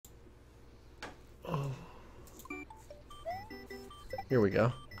Here we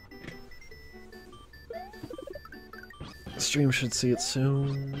go. The stream should see it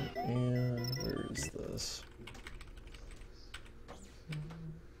soon. And where is this?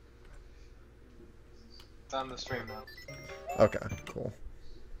 It's on the stream now. Okay, cool.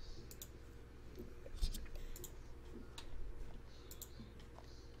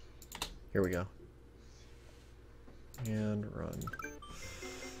 Here we go. And run.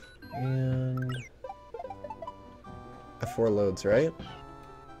 And F4 loads, right?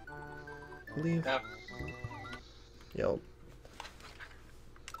 Leave. Yep. Yep.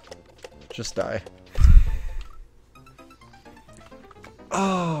 Just die.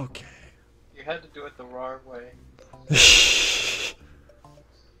 Oh, okay. You had to do it the Rawrzaur way.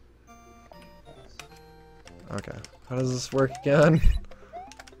 Okay. How does this work again?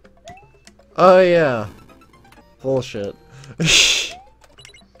 Oh yeah. Bullshit.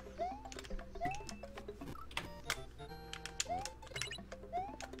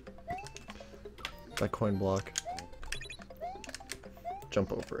 That coin block.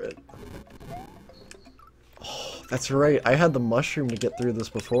 Jump over it. Oh, that's right. I had the mushroom to get through this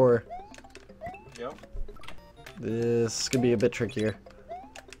before. Yep. This is gonna be a bit trickier.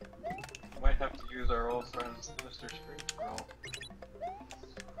 Might have to use our old friends, Mr. Screen Pro.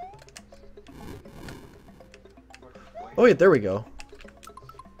 Oh wait, there we go.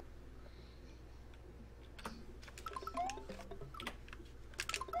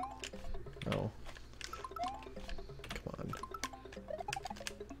 No. Come on.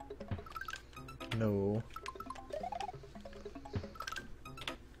 No.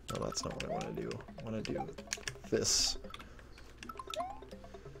 No, that's not what I want to do. I want to do this.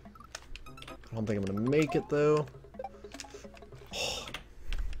 I don't think I'm gonna make it though. Oh.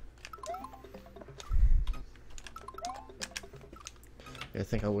 I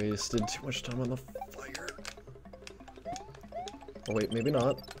think I wasted too much time on the fire. Oh wait, maybe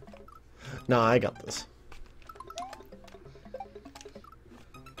not. Nah, I got this.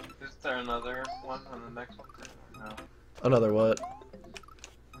 Is there another one on the next one? Or no. Another what?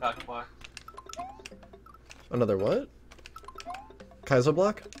 Cock block. Another what? Kaizo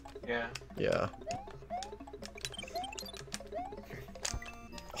block? Yeah. Yeah.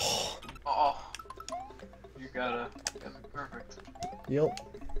 Oh. You gotta get it perfect. Yep.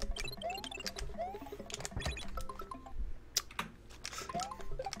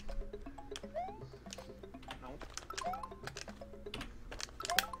 Nope.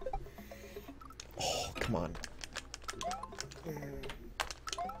 Oh, come on.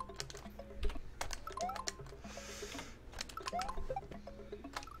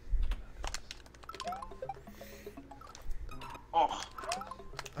 Oh.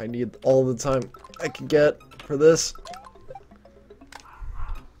 I need all the time I can get for this.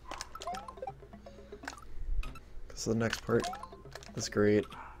 Because the next part is great.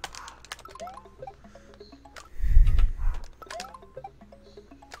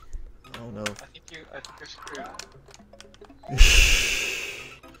 Oh no. I think you're screwed.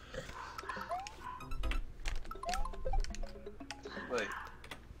 Wait.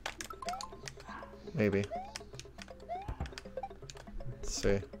 Maybe. Let's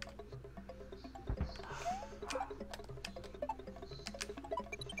see.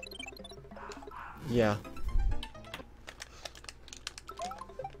 Yeah.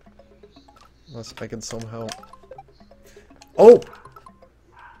 Unless I can somehow... Oh!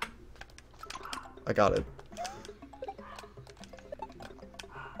 I got it.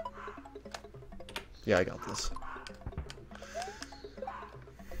 Yeah, I got this.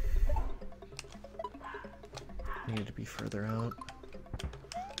 I need to be further out.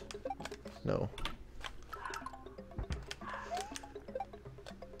 No.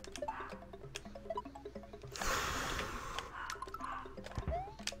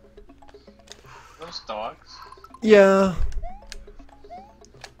 Those dogs? Yeah.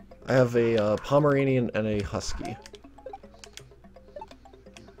 I have a Pomeranian and a Husky.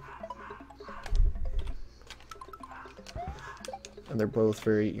 And they're both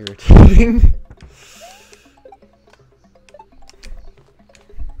very irritating.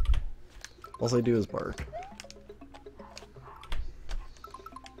 All they do is bark.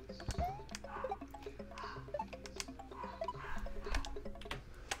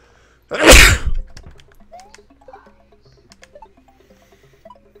 You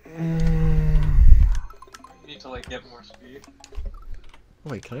need to like get more speed.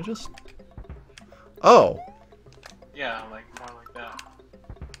 Wait, can I just... Oh! Yeah, like more like that.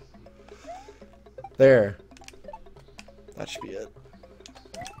 There. That should be it.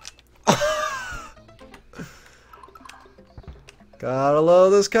 Gotta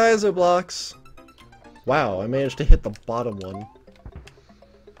love those Kaizo blocks. Wow, I managed to hit the bottom one.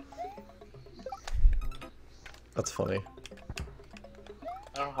 That's funny.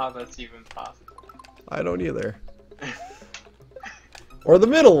 I don't know how that's even possible. I don't either. Or the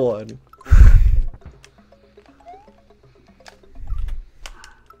middle one.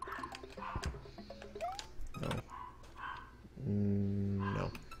 No.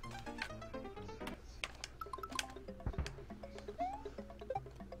 No.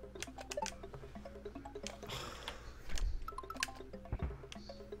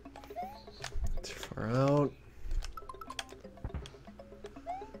 Too far out.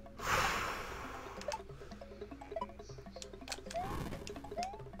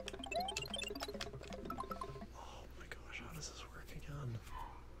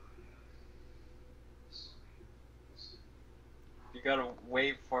 You gotta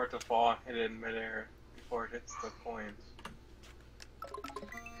wait for it to fall and hit it in midair before it hits the coin.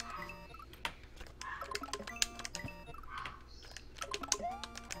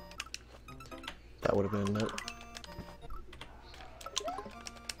 That would have been it.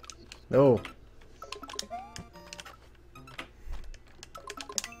 No.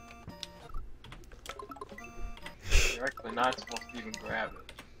 You're actually not supposed to even grab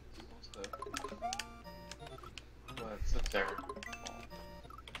it. You're supposed to let it sit there.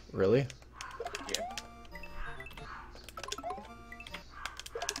 Really? Yeah.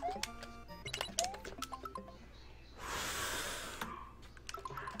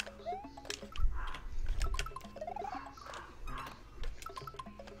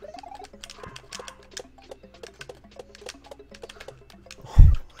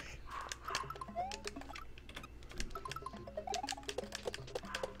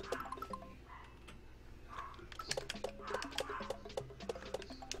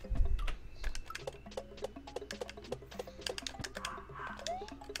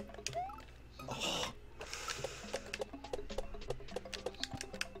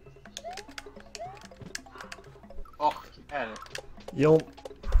 Oh, you had it. Yup.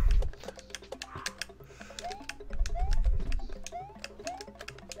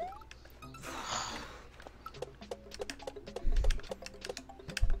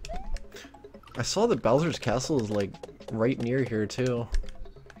 I saw that Bowser's Castle is like right near here too.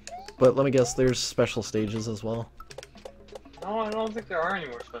 But let me guess, there's special stages as well. No, I don't think there are any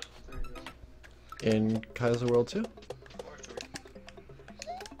more special stages. In Kaizo World 2? Or 3.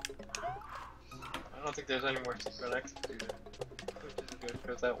 I don't think there's any more secret exits either. Which is good,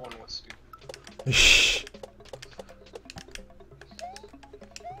 because that one was stupid.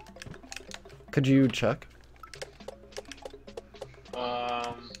 Could you check?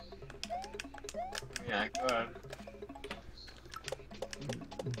 Yeah, go ahead.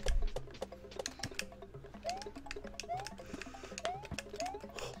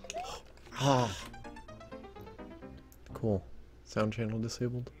 Ah. Cool. Sound channel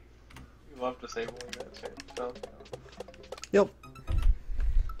disabled. You love disabling that shit, don't you? Yep.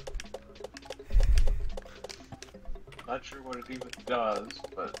 Not sure what it even does,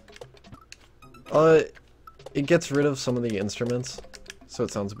 but... It gets rid of some of the instruments, so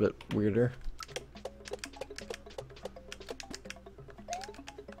it sounds a bit weirder.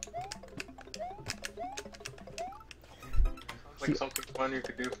 Sounds like something fun you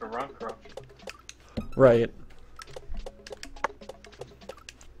could do for run corruption. Right.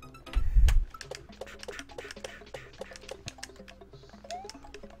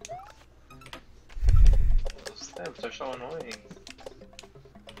 Those steps are so annoying.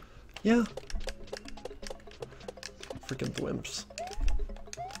 Yeah. Freaking thwimps.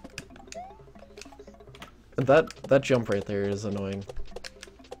 And that jump right there is annoying.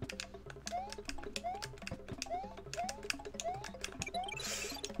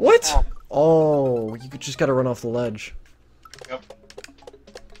 What? Oh, you just gotta run off the ledge. Yep.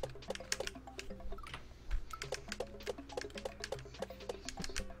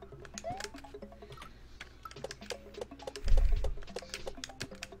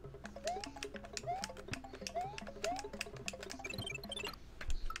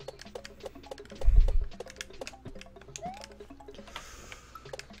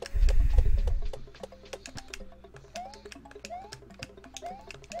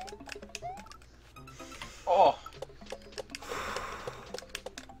 Oh!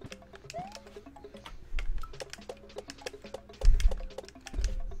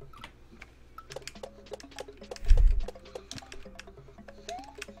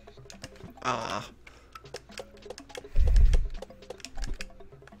 Ah.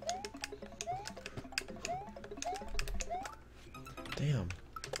 Damn.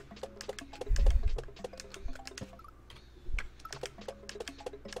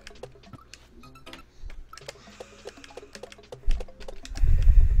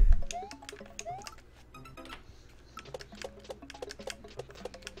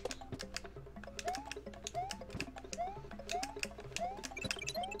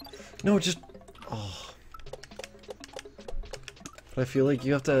 No, just... Oh. But I feel like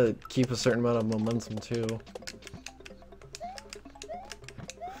you have to keep a certain amount of momentum, too.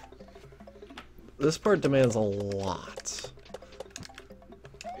 This part demands a lot.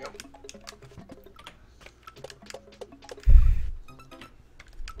 Yep.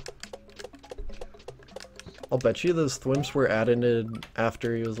 I'll bet you those thwimps were added in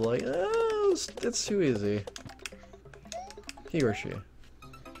after he was like, it's too easy. He or she.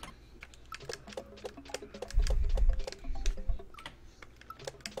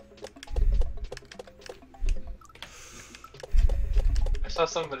 I saw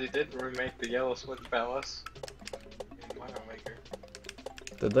somebody did remake the Yellow Switch Palace in Mario Maker.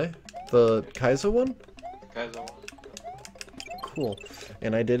 Did they? The Kaizo one? Kaizo one. Cool.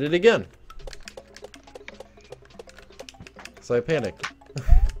 And I did it again. So I panicked.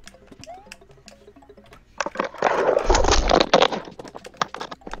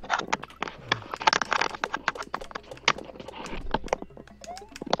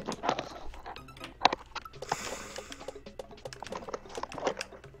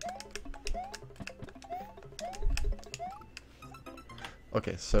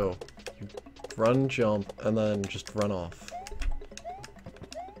 Okay, so you run, jump, and then just run off.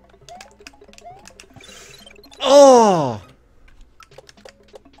 Oh!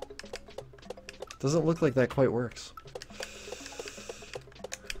 Doesn't look like that quite works.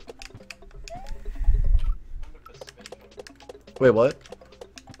 Wait, what?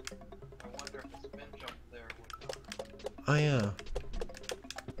 I wonder if a spin jump there would help. Oh, yeah.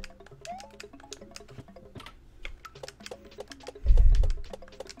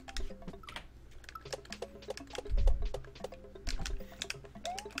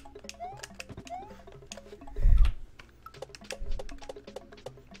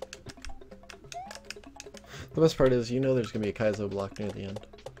 The best part is, you know there's gonna be a Kaizo block near the end.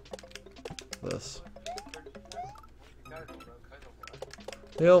 This.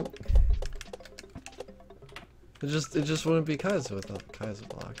 Yep. It just wouldn't be Kaizo without the Kaizo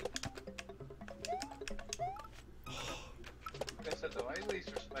block. Like I said though, I at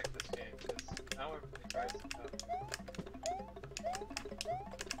least respect this game, because now everything tries to help.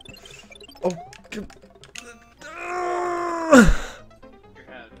 Oh, good. Your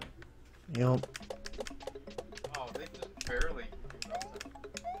head. Yep. Oh, they just barely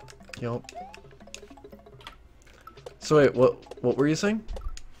Yep. So wait, what were you saying?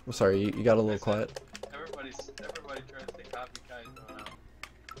 I'm sorry, you got a little quiet. Everybody tries to copy Kaizo now.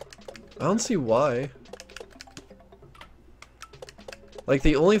 I don't see why. Like,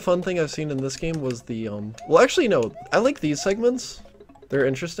 the only fun thing I've seen in this game was the, well, actually, no. I like these segments. They're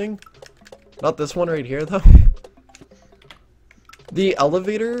interesting. Not this one right here, though. The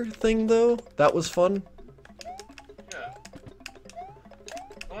elevator thing, though, that was fun. Yeah.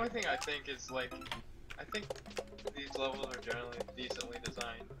 The only thing I think is, like, I think these levels are generally decently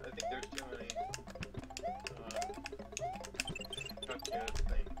designed. I think there's too many,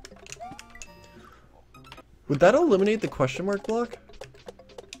 things. Would that eliminate the question mark block?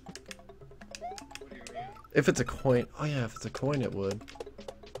 What do you mean? If it's a coin. Oh yeah, if it's a coin it would.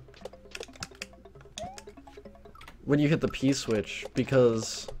 When you hit the P switch,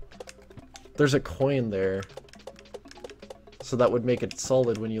 because there's a coin there. So that would make it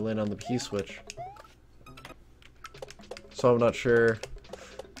solid when you land on the P switch. So I'm not sure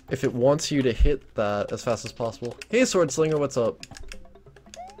if it wants you to hit that as fast as possible. Hey Sword Slinger, what's up?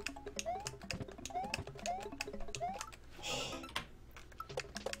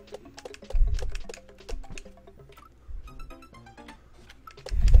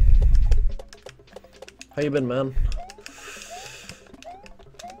 How you been, man?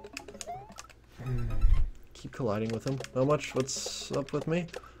 Keep colliding with him. Not much. What's up with me?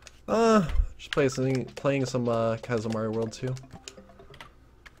 Just playing some Kaizo Mario World 2.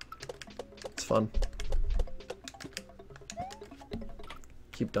 It's fun.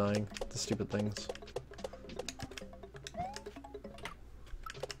 Keep dying to stupid things.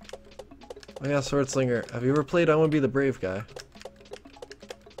 Oh yeah, Sword Slinger. Have you ever played I Wanna Be the Brave Guy?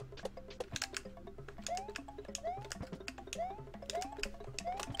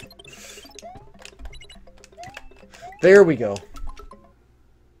 There we go.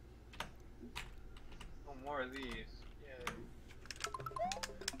 Oh, more of these. Yeah.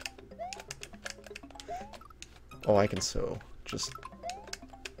 Oh, I can sew. Just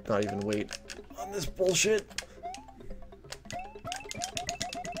not even wait on this bullshit.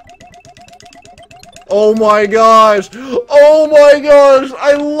 Oh my gosh! Oh my gosh!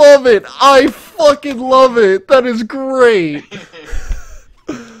 I love it! I fucking love it! That is great!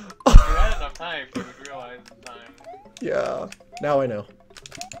 You had enough time, you would realize the time. Yeah, now I know.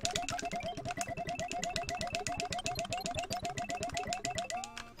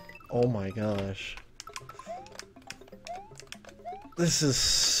 Oh my gosh. This is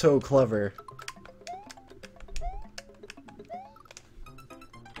so clever.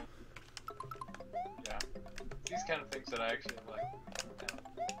 Yeah. These kind of things that I actually like.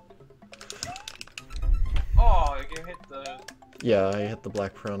 Oh, you hit the... Yeah, I hit the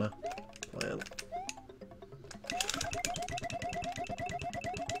black piranha. Man.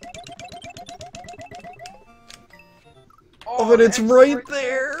 Oh, but it's right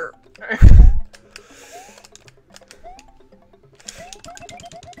there!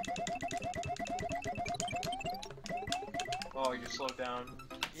 Oh, you slowed down.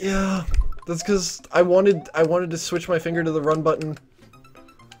 Yeah, that's because I wanted to switch my finger to the run button.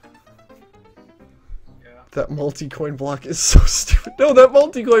 Yeah. That multi-coin block is so stupid. No, that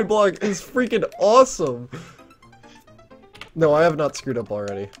multi-coin block is freaking awesome. No, I have not screwed up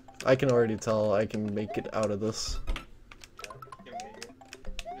already. I can already tell I can make it out of this. You can make it.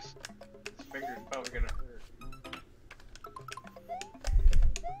 This finger's probably gonna hurt.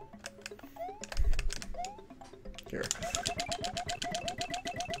 Here.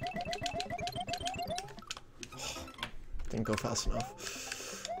 Didn't go fast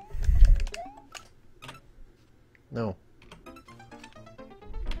enough. No.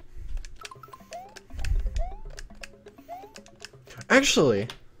 Actually,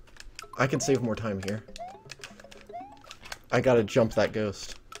 I can save more time here. I gotta jump that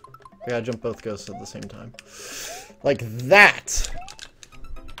ghost. I gotta jump both ghosts at the same time. Like that!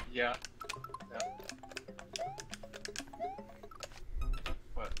 Yeah. Yeah.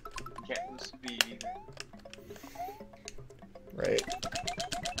 But you can't lose speed either. Right.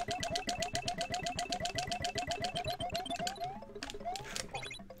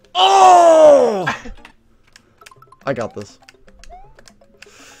 Oh! I got this.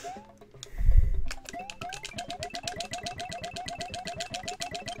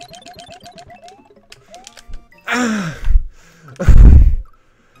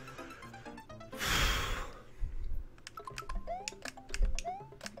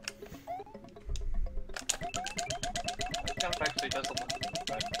 Jump actually does a lot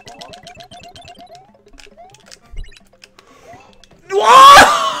better.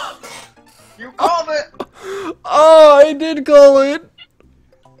 You called it! Oh, I did call it!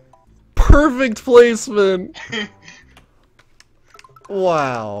 Perfect placement!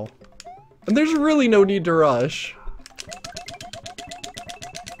 Wow. And there's really no need to rush.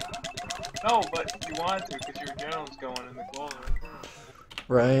 No, but you wanted to because your general's going in the goal.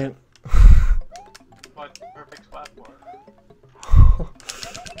 Right? But perfect platform.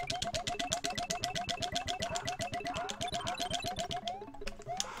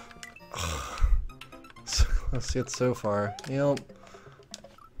 Let's get so far. Yep.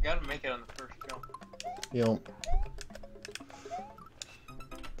 You gotta make it on the first jump. Yep.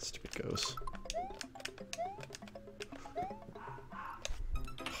 Stupid ghost.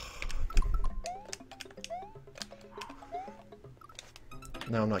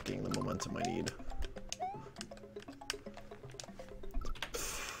 Now I'm not getting the momentum I need.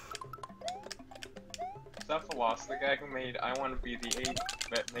 Cephalos, the guy who made I Want to Be the 8th,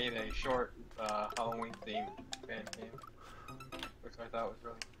 that made a short Halloween themed fan game. Which I thought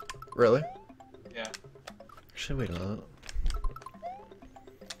was Really? yeah. Actually, wait a minute.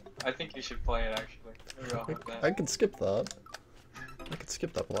 I think you should play it actually. Maybe I'll have that. I could skip that. I could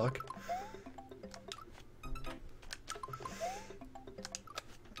skip that block.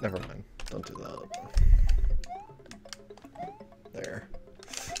 Never mind. Don't do that. There.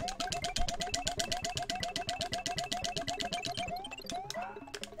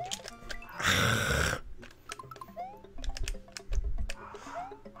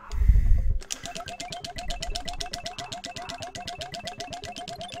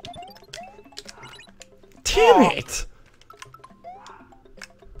 Damn it!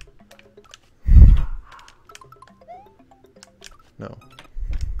 No.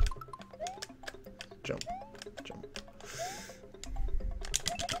 Jump. Jump.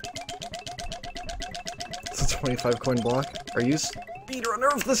 It's a 25 coin block. Are you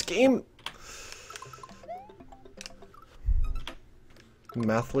speedrunner of this game?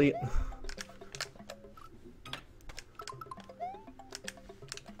 Mathlete?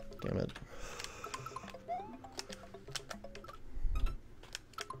 Damn it.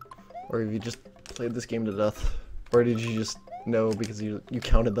 Or have you just played this game to death? Or did you just know because you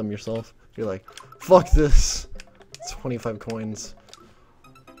counted them yourself? You're like, fuck this! It's 25 coins.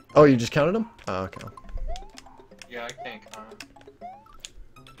 Oh, you just counted them? Oh, okay. Yeah, I can't count.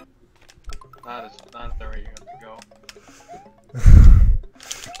 Not at the rate you have to go.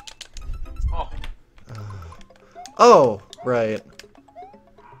 Oh. Oh, right.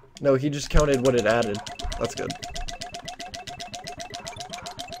 No, he just counted what it added. That's good.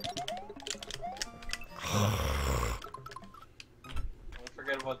 Don't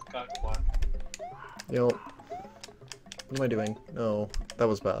forget about the cock block. Yo. What am I doing? No, that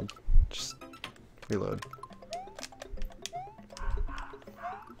was bad. Just reload.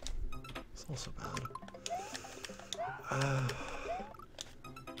 It's also bad.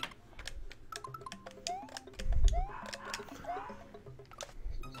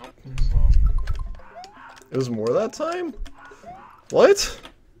 It was more that time? What?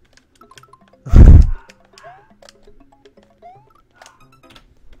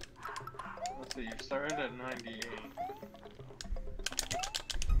 Let's see, you started at 98.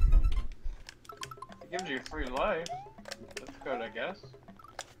 It gives you free life. That's good, I guess.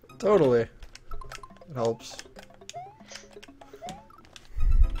 Totally. It helps.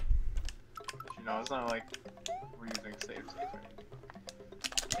 But you know, it's not like we're using save or anything.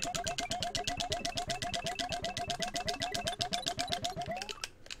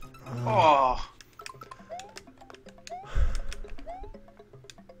 Oh.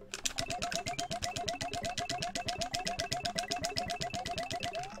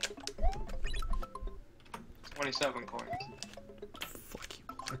 $27 coins. Fuck you,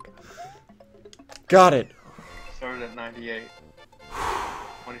 fuck. Got it. Started at 98.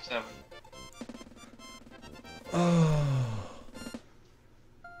 27.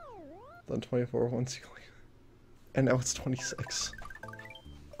 Then 24 once you leave. And now it's 26.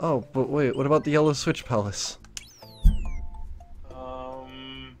 Oh, but wait, what about the Yellow Switch Palace? Oh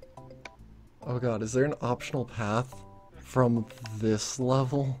god, is there an optional path from this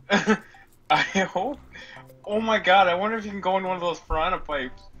level? I hope. Oh my god, I wonder if you can go in one of those piranha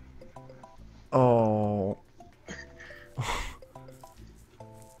pipes. Oh.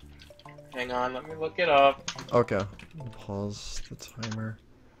 Hang on, let me look it up. Okay. Pause the timer.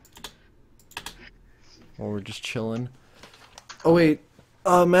 While we're just chilling. Oh wait,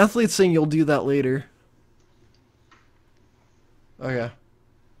 Mathlete's saying you'll do that later. Okay.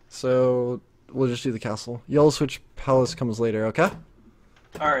 So, we'll just do the castle. Yellow Switch Palace comes later, okay?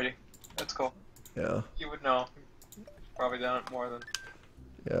 Alrighty, that's cool. Yeah. You would know. Probably done it more than...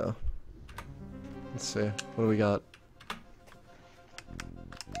 Yeah. Let's see. What do we got?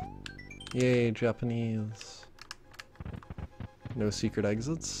 Yay, Japanese. No secret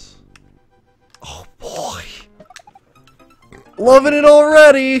exits. Oh boy! Loving it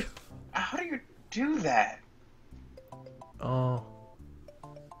already! How do you do that? Oh.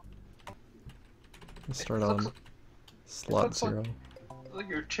 Let's start on slot 0. Look,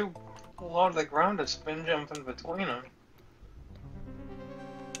 you're too low to the ground to spin jump in between them.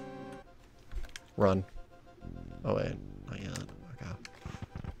 Run. Oh wait, not yet. Okay.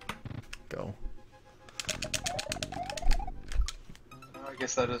 Go. I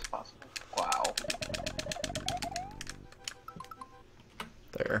guess that is possible. Wow.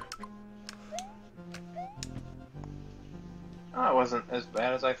 There. Oh, it wasn't as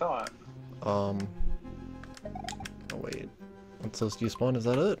bad as I thought. Oh wait. Once those despawn, is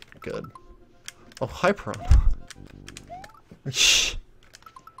that it? Good. Oh, hi, Piranha.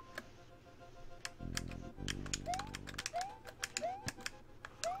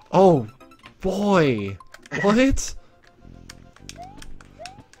 Oh, boy. What?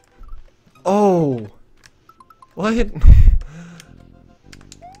 Oh. What?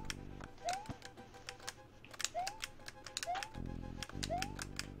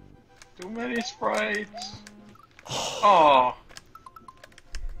 Too many sprites. Oh.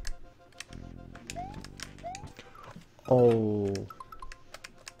 Oh.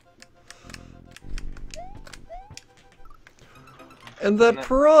 And that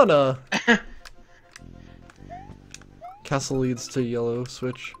piranha! Castle leads to Yellow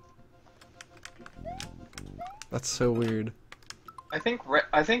Switch. That's so weird. I think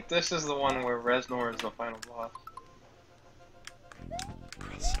this is the one where Rawrzaur is the final boss.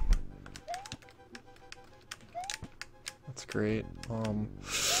 That's great.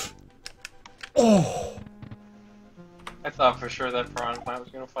 Oh! I thought for sure that piranha plant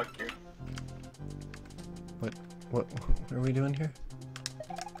was gonna fuck you. What are we doing here?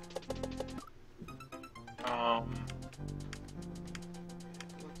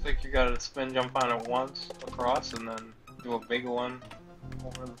 Looks like you gotta spin jump on it once across and then do a big one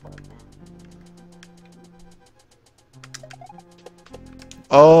over the platform.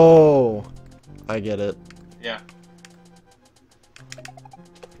 Oh! I get it. Yeah.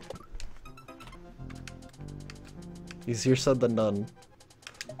 Easier said than done.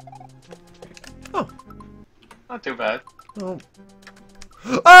 Oh. Not too bad. Oh.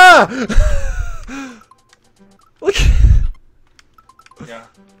 Ah! Look. Yeah.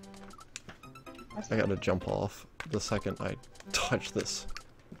 I gotta jump off the second I touch this.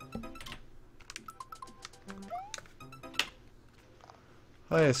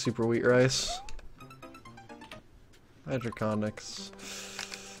 Hi, Super Wheat Rice. Hydroponics.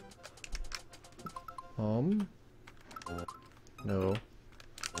 No. No.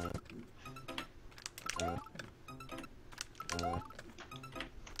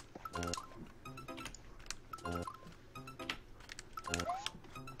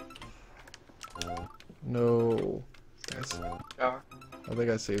 Guys, I think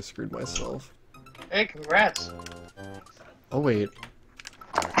I save screwed myself. Hey, congrats! Oh wait. You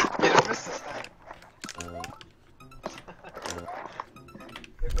didn't miss this time.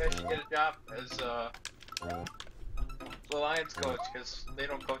 Maybe I should get a job as the Lions coach, because they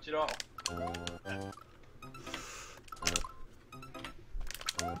don't coach at all.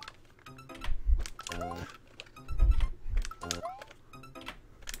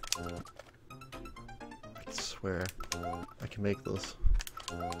 I swear, I can make this.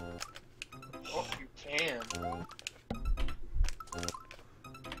 Oh, you can.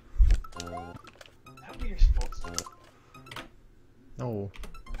 That's what you're supposed to do. No.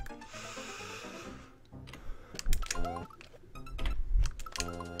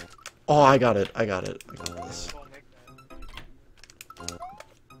 Oh, I got it. I got it. I got this. I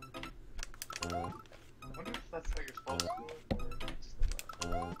wonder if that's how you're supposed to do it, or it's the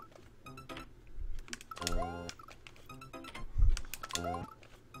way.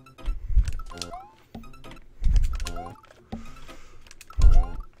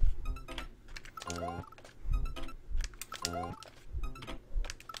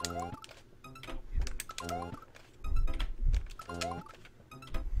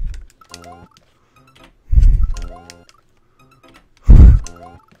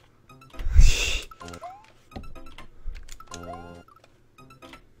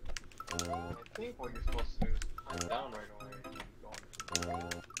 I think what you're supposed to do is climb down right away and keep going.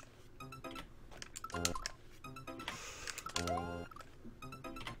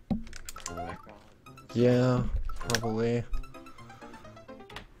 Back on. Yeah, probably.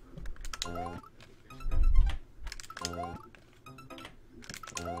 I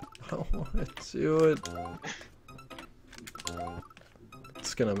don't want to do it.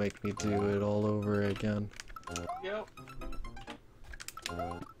 It's gonna make me do it all over again. Yep.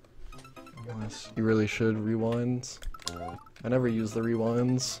 Unless you really should rewinds. I never use the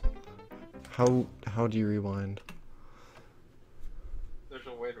rewinds. How do you rewind? There's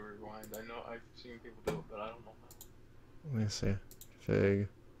a way to rewind. I know I've seen people do it, but I don't know how. Let me see. Fig.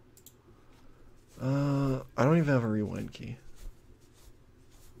 I don't even have a rewind key.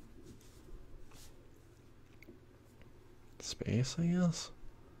 Space, I guess?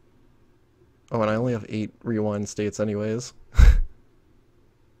 Oh, and I only have 8 rewind states anyways.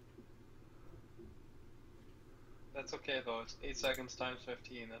 That's okay though, it's 8 seconds times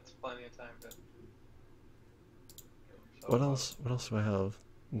 15, that's plenty of time to... What else do I have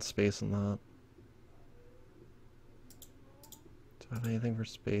in space in that? Do I have anything for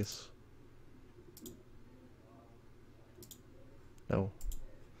space? No.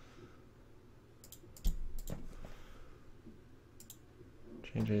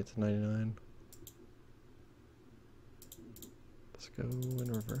 Change 8 to 99. Let's go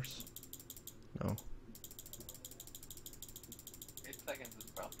in reverse. No. 8 seconds is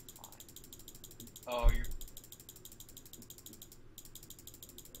probably fine. Oh, you...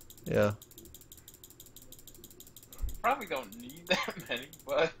 Yeah. probably don't need that many,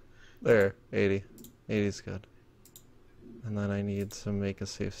 but... There. 80. 80 is good. And then I need to make a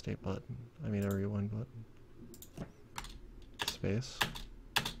save state button. I mean a rewind button. Space.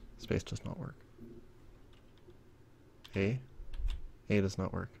 Space does not work. A? A does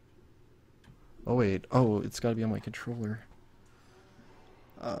not work. Oh wait. Oh, it's gotta be on my controller.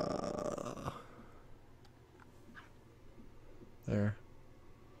 There.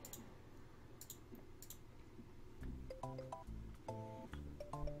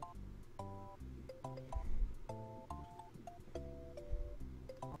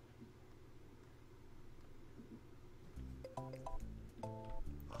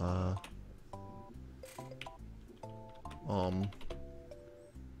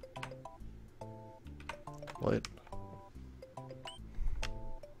 What?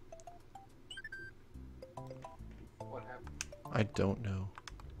 What happened? I don't know.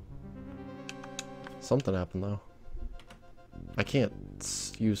 Something happened though. I can't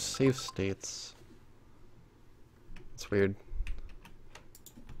use save states. It's weird.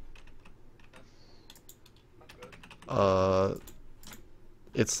 Not good.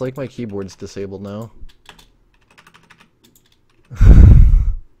 It's like my keyboard's disabled now.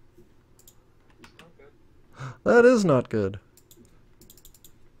 that is not good.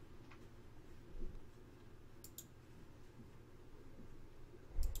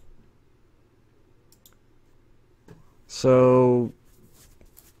 So,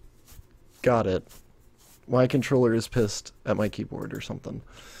 got it. My controller is pissed at my keyboard or something.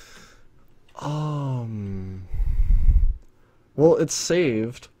 Well, it's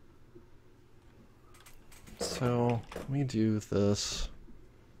saved. So, let me do this.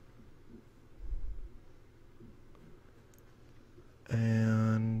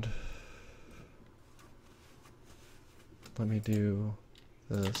 And let me do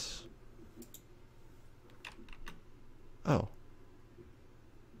this. Oh.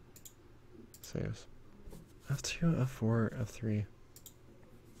 Saves. F2, F4, F3.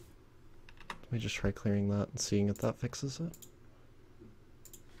 Let me just try clearing that and seeing if that fixes it.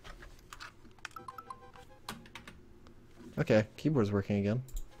 Okay, keyboard's working again.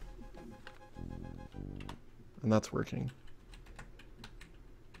 And that's working.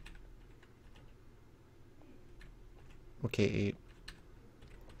 Okay, 8.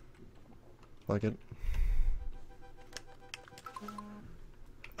 Plug it.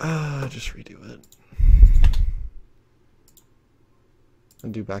 Just redo it.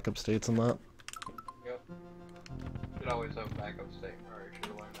 And do backup states on that. Yep. Should always have a backup state, or you should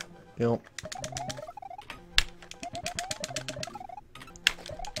have learned that. Yep.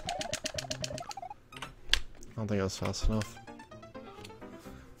 I don't think I was fast enough.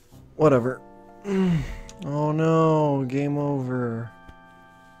 Whatever. Oh no, game over.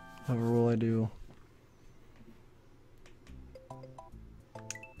 Whatever will I do?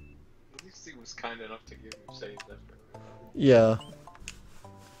 At least he was kind enough to give you saves after. Yeah.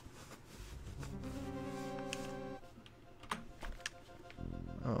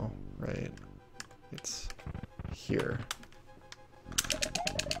 Oh, right. It's here.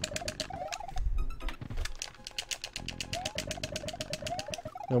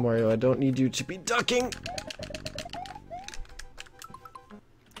 No, Mario, I don't need you to be ducking!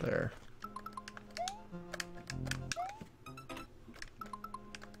 There.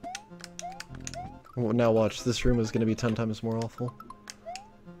 Well, now watch, this room is going to be 10 times more awful.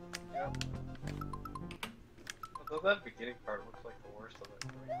 Yep. Although that beginning part looks like the worst of it.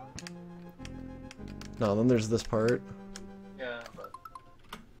 No, then there's this part. Yeah, but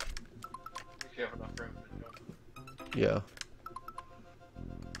if you have enough room to jump. Yeah.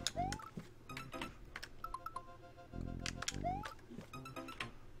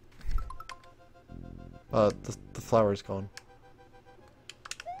 The flower's gone.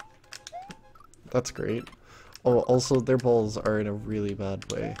 That's great. Oh, also their balls are in a really bad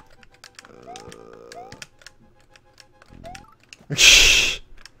way. Use,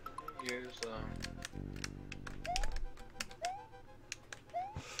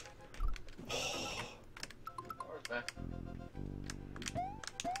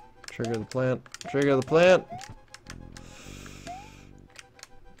 Trigger the plant. Trigger the plant!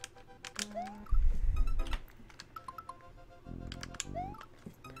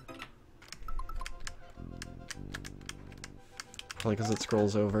 Probably because it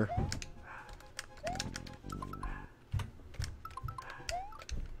scrolls over.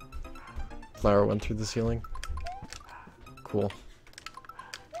 Flower went through the ceiling. Cool.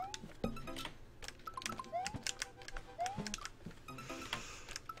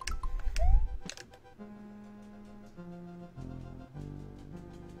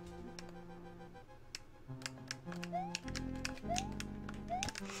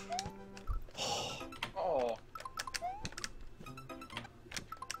 oh.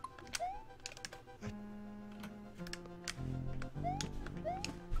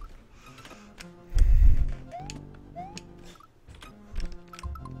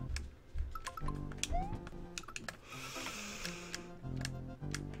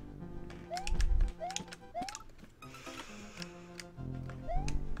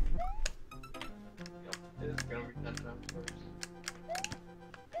 It's gonna be 10 times worse.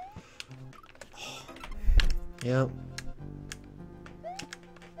 Yep.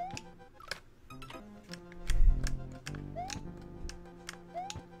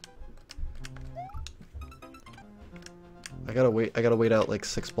 I gotta wait out like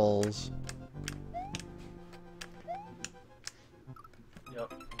 6 balls.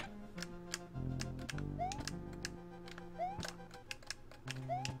 Yep.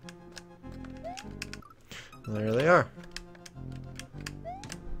 And there they are.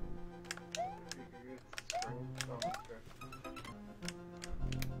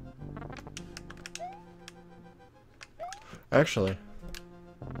 Actually.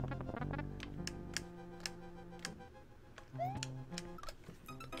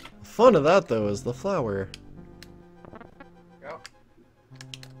 The fun of that though is the flower.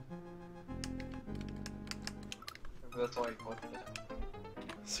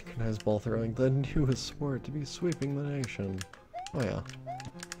 Synchronized ball throwing, the newest sport to be sweeping the nation. Oh yeah.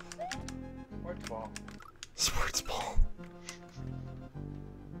 Sports ball. Sports ball.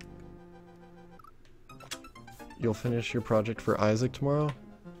 You'll finish your project for Isaac tomorrow?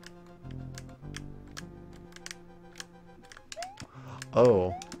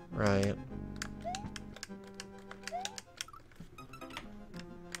 Oh, right.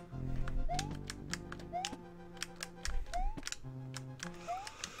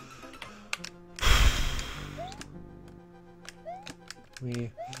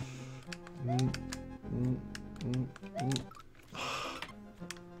 We...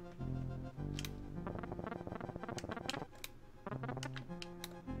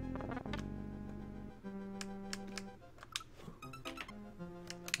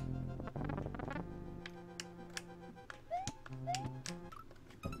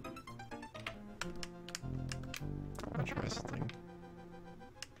 I'll try something.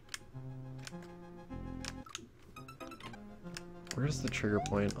 Where's the trigger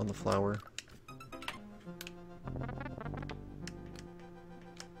point on the flower?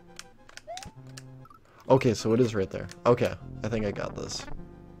 Okay, so it is right there. Okay, I think I got this.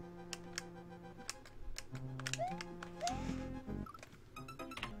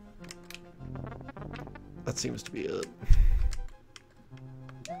 That seems to be it.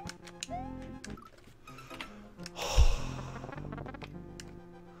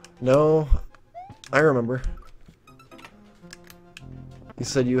 No, I remember. You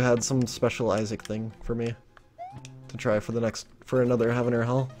said you had some special Isaac thing for me to try for another Heaven or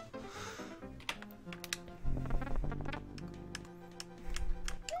Hell.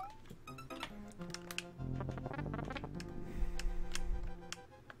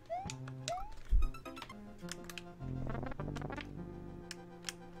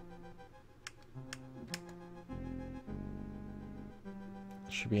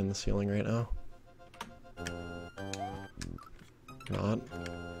 Should be in the ceiling right now. Not.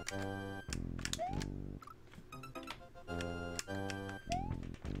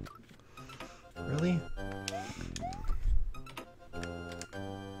 Really?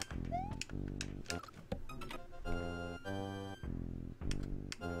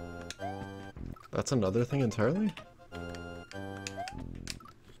 That's another thing entirely?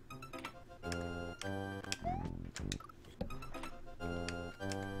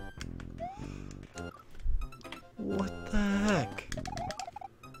 What the heck?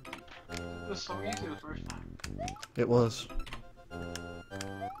 It was so easy the first time. It was.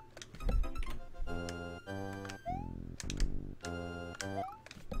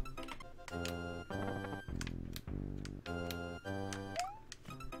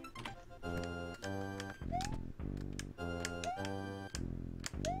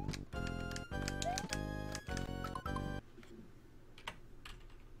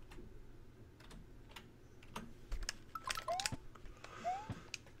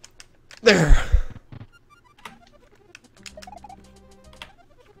 There.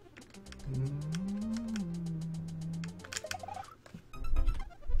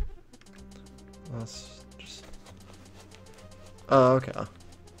 Let's just. Oh, okay.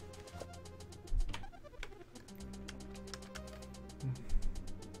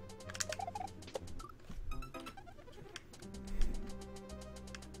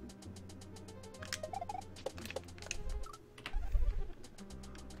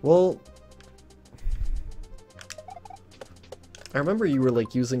 Well, I remember you were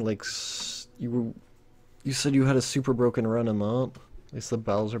like using like you said you had a super broken run in that. At least the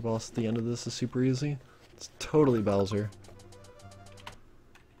Bowser boss at the end of this is super easy. It's totally Bowser.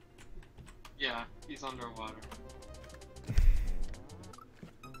 Yeah, he's underwater.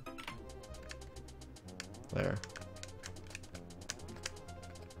 There.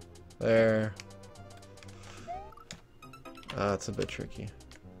 There. It's a bit tricky.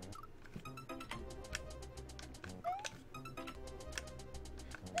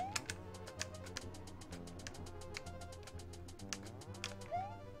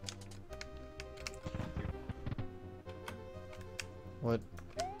 What?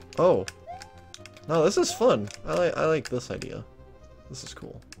 Oh. No, this is fun. I like this idea. This is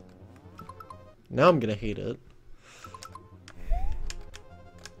cool. Now I'm gonna hate it.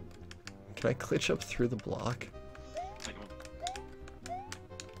 Can I glitch up through the block?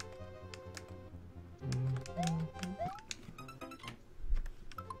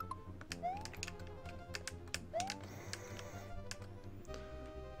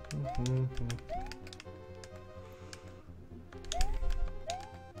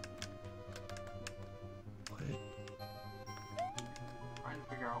 Trying to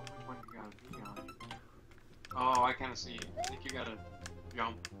figure out which one you gotta be on. Oh, I kinda see. I think you gotta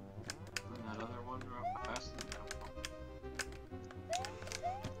Jump. And that other one real fast and jump.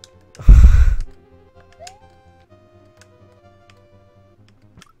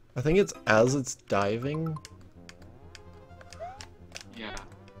 I think it's as it's diving. Yeah, that's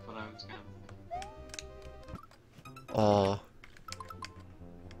what I was gonna. Aw.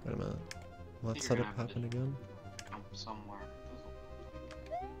 Wait a minute. Will that You're setup gonna have to happen again? Jump somewhere.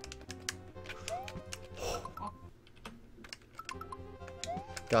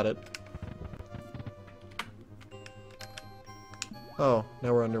 Got it. Oh,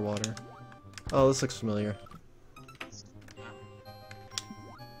 now we're underwater. Oh, this looks familiar.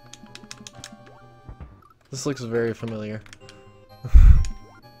 This looks very familiar.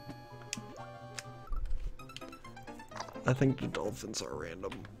 I think the dolphins are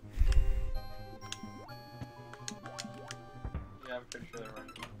random. Yeah, I'm pretty sure they're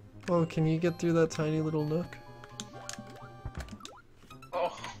random. Oh, can you get through that tiny little nook?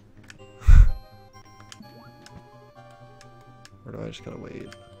 Oh! Or do I just gotta wait?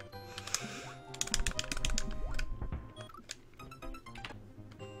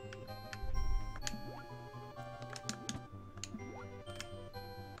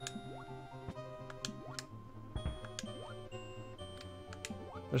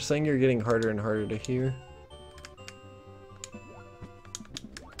 They're saying you're getting harder and harder to hear.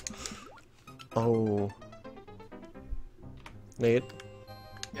 Oh. Nate?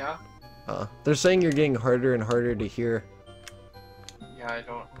 Yeah? They're saying you're getting harder and harder to hear. Yeah, I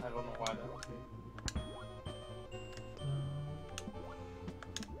don't know why that would be.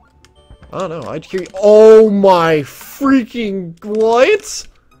 I don't know, I'd hear you. Oh my freaking what?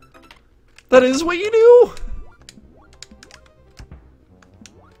 That is what you do?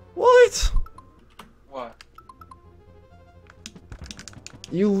 What? What?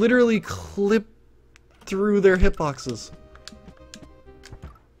 You literally clip through their hitboxes.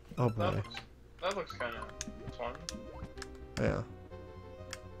 Oh boy. That looks kind of fun. Yeah.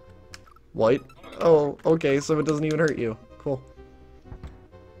 White? Oh, okay, so it doesn't even hurt you. Cool.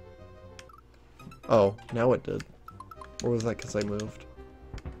 Oh, now it did. Or was that because I moved?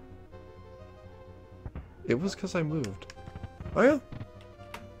 It was because I moved. Oh yeah?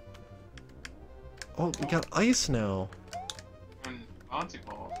 Oh, we got ice now. And bouncy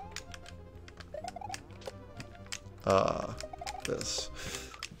ball. This.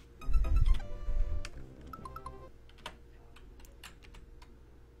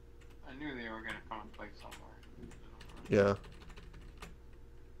 I knew they were gonna come and play somewhere. Yeah.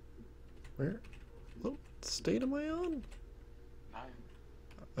 Where? What state am I on?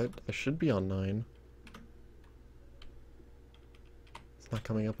 9. I should be on 9. It's not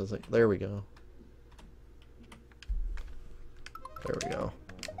coming up as like. There we go. There we go.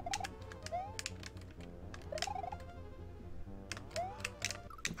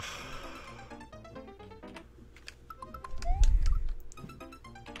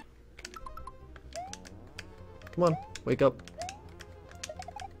 Come on, wake up.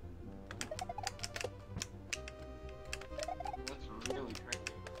 That's really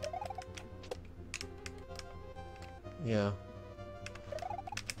tricky. Yeah.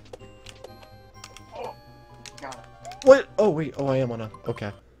 Oh! Got it. What? Oh wait, oh I am on a.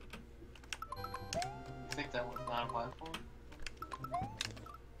 Okay. I think that was not a platform.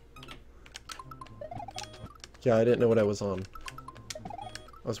 Yeah, I didn't know what I was on.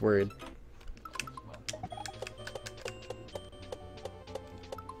 I was worried.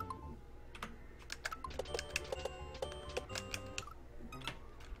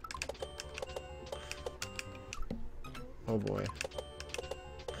 Oh boy.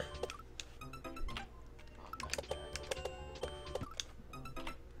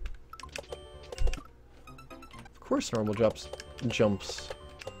 Of course normal jumps.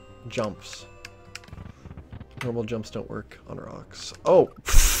 Normal jumps don't work on rocks. Oh!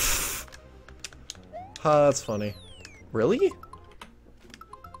 Ha, that's funny. Really?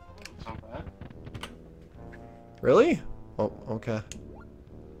 It's not bad. Really? Oh, okay.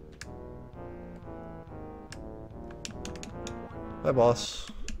 Hi, boss.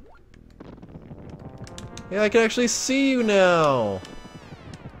 Yeah, I can actually see you now!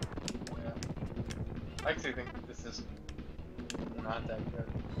 Yeah. I actually think this is not that good.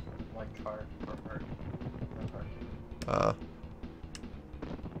 Like hard or hard.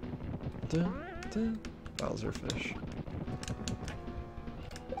 Rawrzaur fish.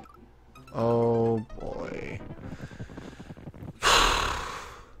 Oh boy.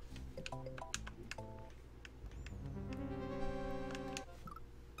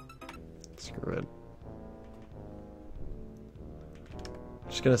 Screw it.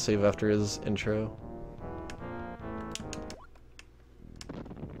 Just gonna save after his intro.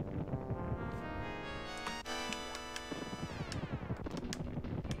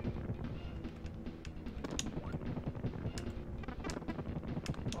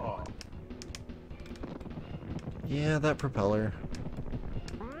 Yeah, that propeller.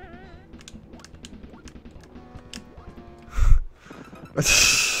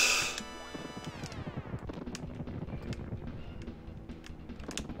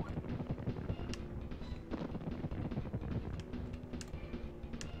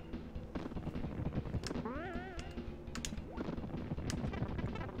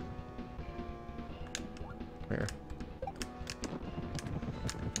 Here.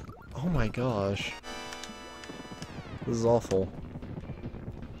 Oh my gosh. This is awful.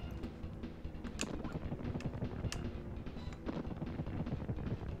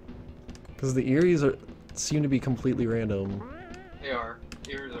 Because the Eries seem to be completely random. They are.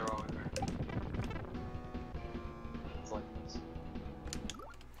 Ears are always there. It's like this.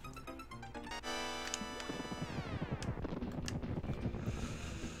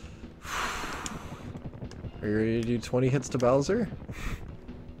 Are you ready to do 20 hits to Bowser?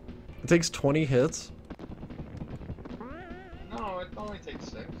 It takes 20 hits? No, it only takes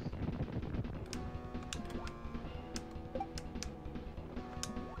 6.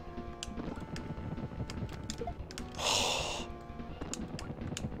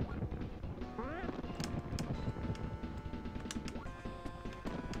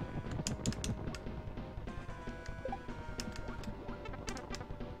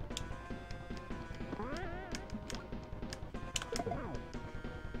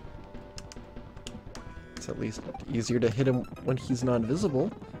 It's at least easier to hit him when he's not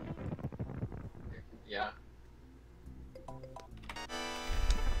visible. Yeah.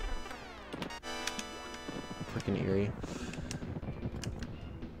 Freaking eerie.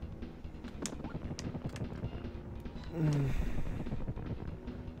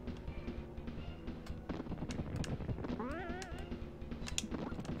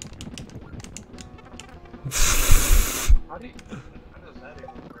 How does that even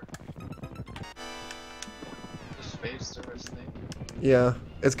work? The space through a snake? Yeah,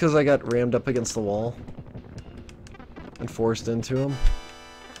 it's because I got rammed up against the wall and forced into him.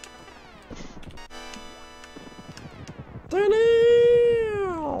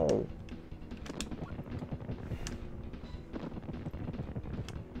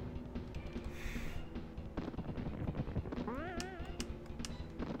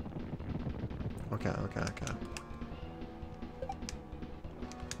 Okay.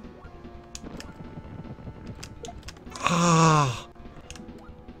 Ah.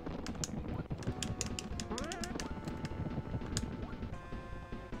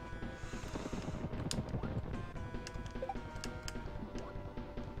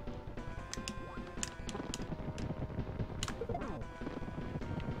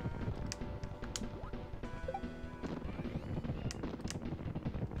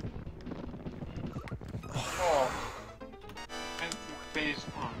 Oh. And phase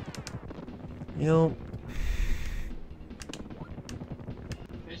 1. You know,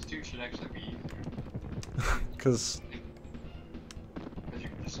 Phase 2 should actually be easier. because Because you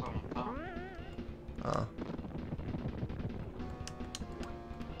can just swim on top.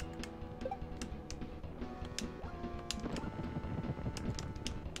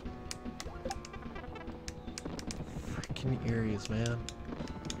 freaking Eries, man.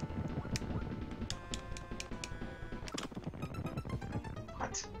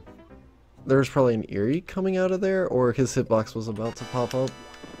 What? There's probably an Eerie coming out of there, or his hitbox was about to pop up.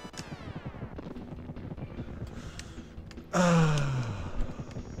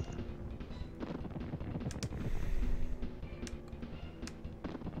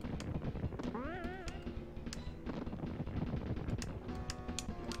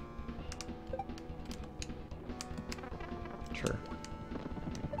 Sure.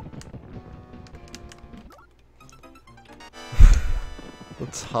 The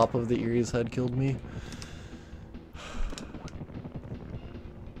top of the Erie's head killed me.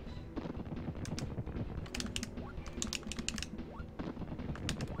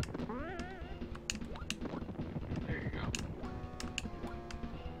 There you go.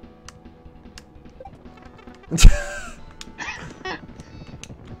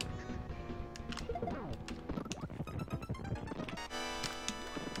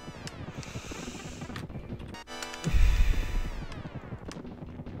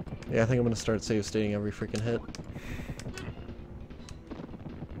 Yeah, I think I'm gonna start save stating every freaking hit.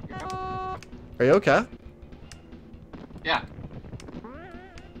 Are you okay? Yeah.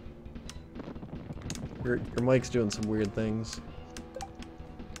 Your mic's doing some weird things.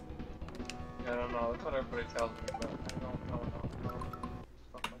 I don't know. That's what everybody tells me, but I don't know.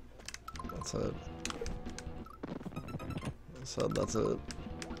 Stuff like that. That's it. So that's it.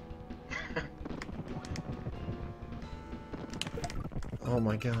 Oh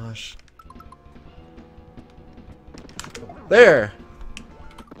my gosh. There!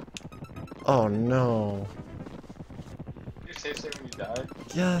 Oh no. You save state when you die?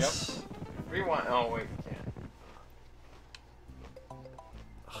 Yes! Yep. Rewind. Oh, wait, you can't.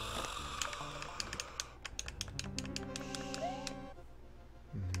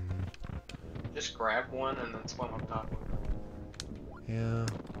 Just grab one and then swim on top of it. Yeah.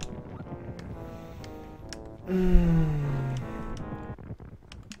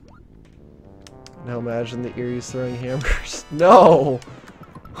 Now imagine the Erie's throwing hammers. No!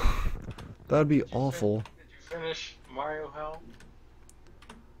 That'd be awful. Did you finish Mario Hell?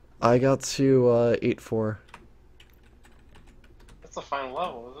 I got to 8-4. That's the final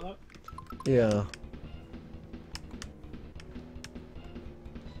level, isn't it? Yeah.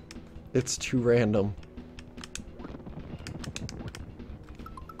 It's too random.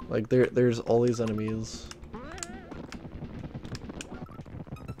 Like there's all these enemies.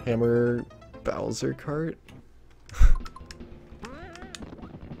 Hammer Bowser cart?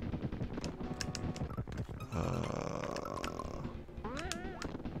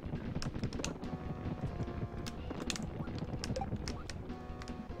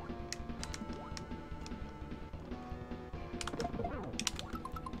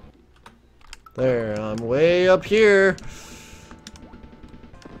 There, I'm way up here.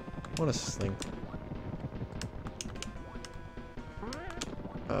 What is this thing?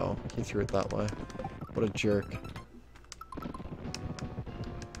 Oh, he threw it that way. What a jerk.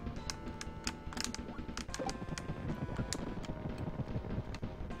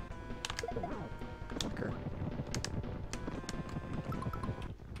 Fucker.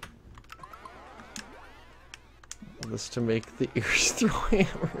 This to make the ears throw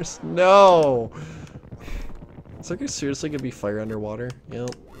hammers. No! Is there seriously gonna be fire underwater? Yep.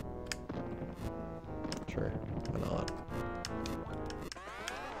 Sure, why not?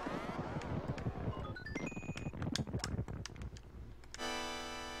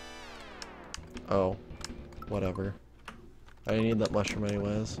 Oh, whatever. I didn't need that mushroom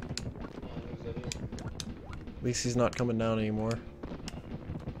anyways. At least he's not coming down anymore.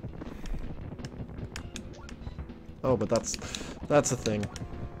 Oh, but that's a thing.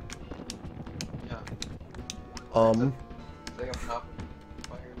 Yeah. Stay on top of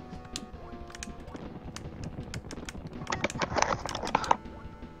fire.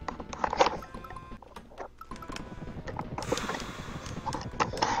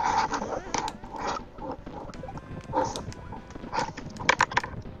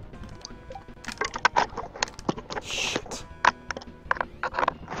 Shit.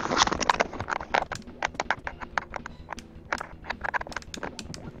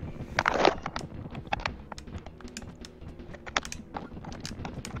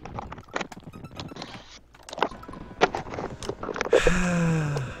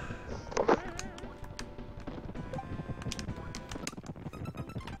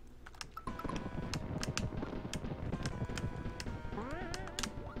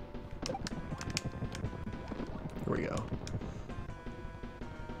 Here we go.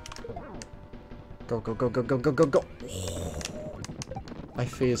 Go, go, go, go, go, go, go, go. I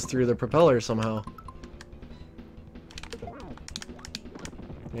phased through the propeller somehow.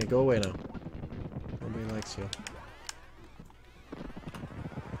 Yeah, go away now. Nobody likes you.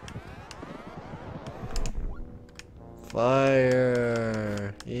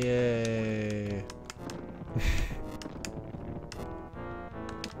 Fire! Yay!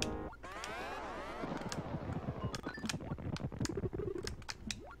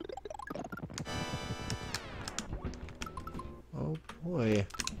 Oh boy.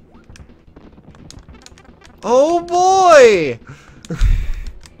 Oh boy!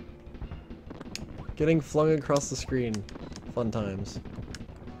 Getting flung across the screen. Fun times.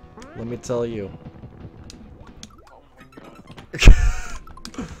 Let me tell you. Oh my god.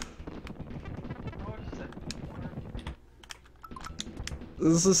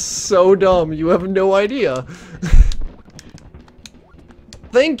 This is so dumb. You have no idea.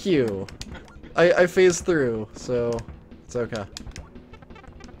 Thank you. I phased through, so it's okay.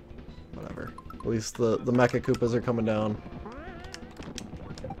 Whatever. At least the Mecha Koopas are coming down.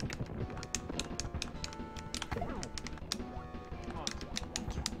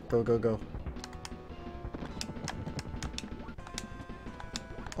 Go, go, go.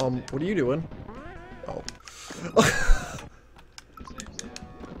 What are you doing? Oh.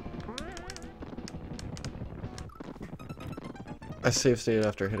 I save stated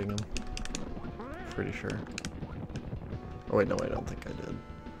after hitting him. Pretty sure. Oh wait, no, I don't think I did.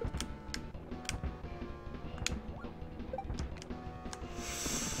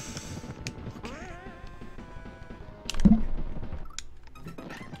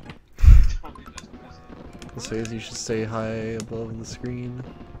 This phase, you should stay high above the screen.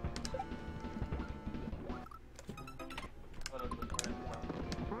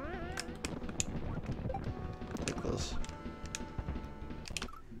 Like this.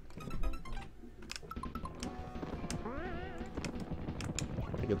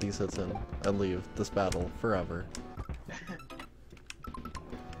 I get these hits in and leave this battle forever.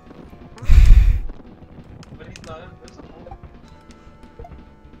 But he's not invisible.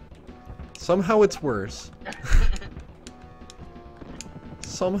 Somehow it's worse.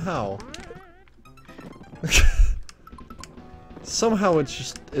 Somehow. Somehow it's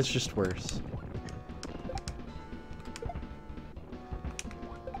just worse.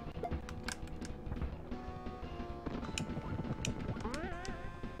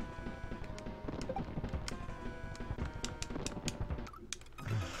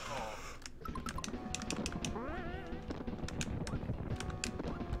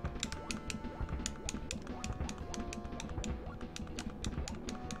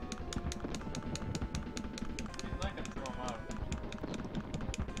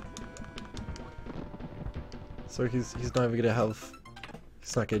 So he's not even gonna have,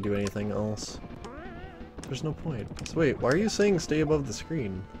 he's not gonna do anything else. There's no point. So wait, why are you saying stay above the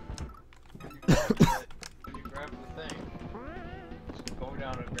screen? When you grab the thing, just go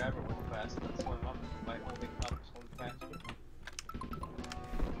down and grab it real fast and then swim up by holding up, swim faster.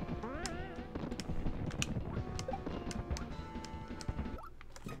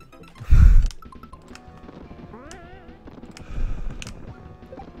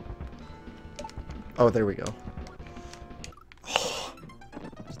 Oh, there we go.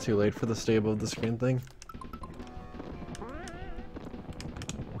 It's too late for the stay above the screen thing.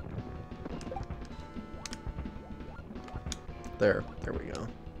 There we go.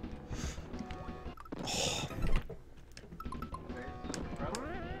 Oh.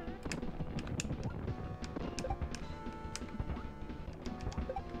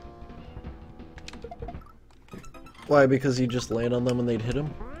 Why? Because you just land on them and they'd hit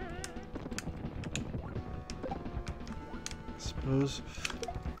him? I suppose.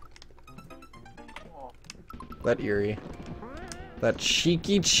 That Eerie. That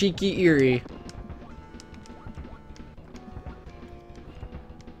cheeky Eerie.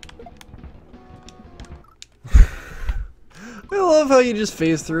 I love how you just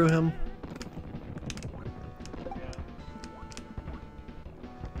phase through him. Yeah.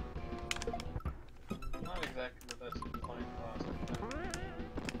 Not exactly the best flying boss.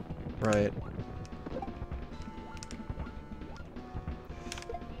 Right.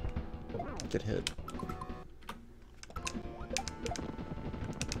 Get hit.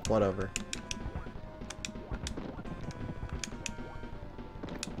 Whatever.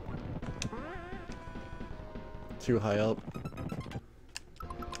 Too high up.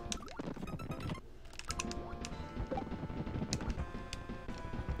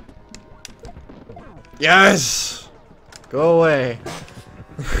 Yes! Go away.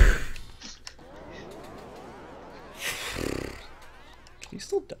 Can you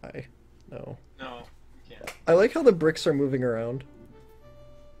still die? No. No, you can't. I like how the bricks are moving around.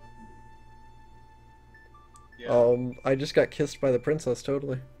 Yeah. I just got kissed by the princess,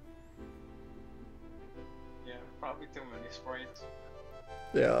 totally. Yeah, probably too many sprites.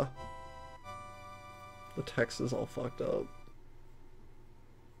 Yeah. The text is all fucked up.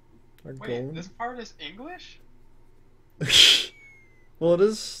 Our Wait, goal- this part is English? Well, it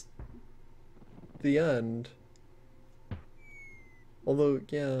is the end. Although,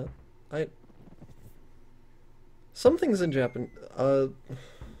 yeah, some things in Japan,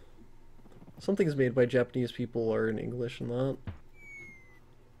 some things made by Japanese people are in English and that.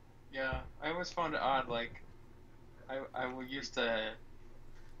 Yeah, I always found it odd, like, I used to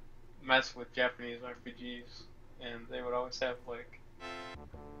mess with Japanese RPGs, and they would always have, like,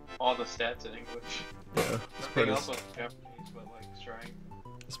 all the stats in English. Yeah, Everything else was Japanese, but, like, strength.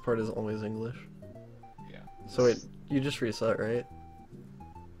 this part is always English. Yeah. So wait, you just reset, right?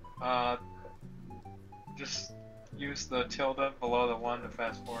 Just use the tilde below the 1 to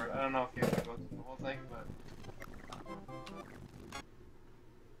fast forward. I don't know if you have to go through the whole thing, but...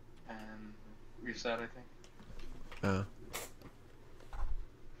 And reset, I think. Yeah.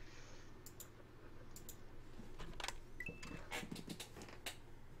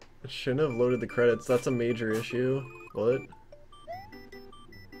 It shouldn't have loaded the credits. That's a major issue. What?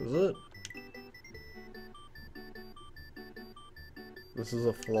 Is it? This is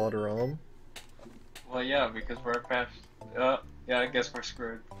a flawed ROM? Well, yeah, because we're past... yeah, I guess we're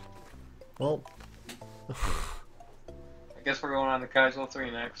screwed. Well... I guess we're going on to Kaizo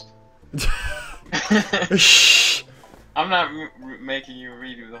 3 next. Shh. I'm not making you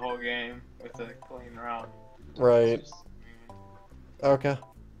redo the whole game with the playing around. Right. It's just- Okay.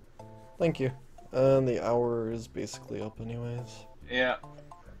 Thank you. And the hour is basically up anyways. Yeah.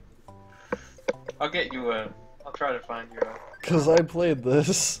 I'll get you a. I'll try to find you Cause I played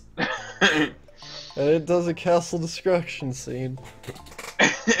this. a. And it does a castle destruction scene.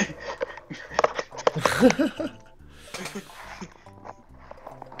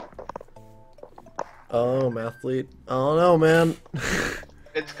 Oh, Mathlete. I don't know, man.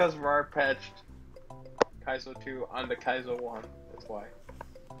 It's because Rawr patched Kaizo 2 on the Kaizo 1. That's why.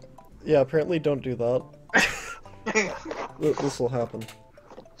 Yeah, apparently don't do that. This will happen.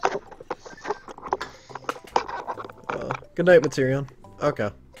 Good night, Materion. Okay.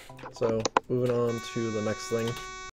 So, moving on to the next thing.